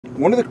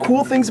One of the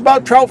cool things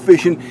about trout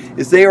fishing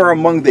is they are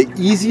among the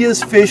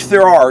easiest fish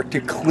there are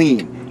to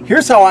clean.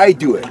 Here's how I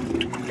do it.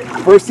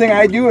 First thing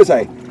I do is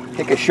I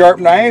take a sharp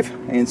knife,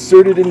 I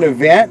insert it in the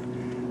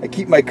vent. I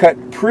keep my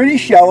cut pretty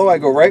shallow. I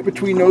go right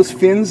between those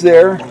fins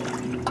there,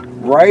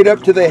 right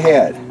up to the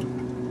head.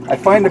 I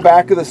find the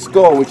back of the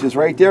skull, which is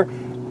right there.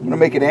 I'm going to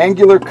make an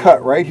angular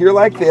cut right here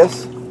like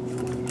this,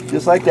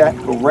 just like that.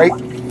 Go right,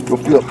 you'll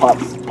feel it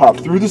pop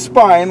through the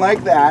spine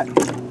like that.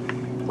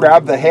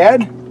 Grab the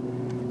head,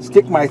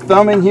 stick my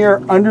thumb in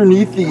here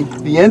underneath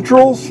the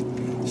entrails,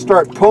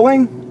 start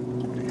pulling,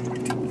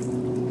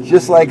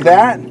 just like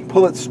that.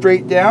 Pull it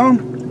straight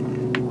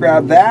down,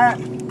 grab that,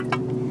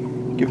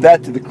 give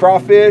that to the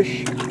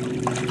crawfish.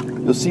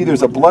 You'll see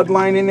there's a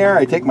bloodline in there.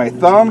 I take my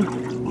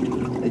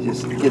thumb, I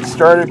just get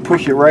started,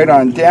 push it right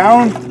on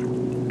down.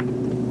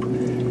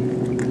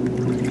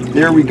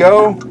 There we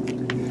go.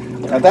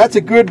 Now that's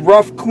a good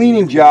rough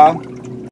cleaning job.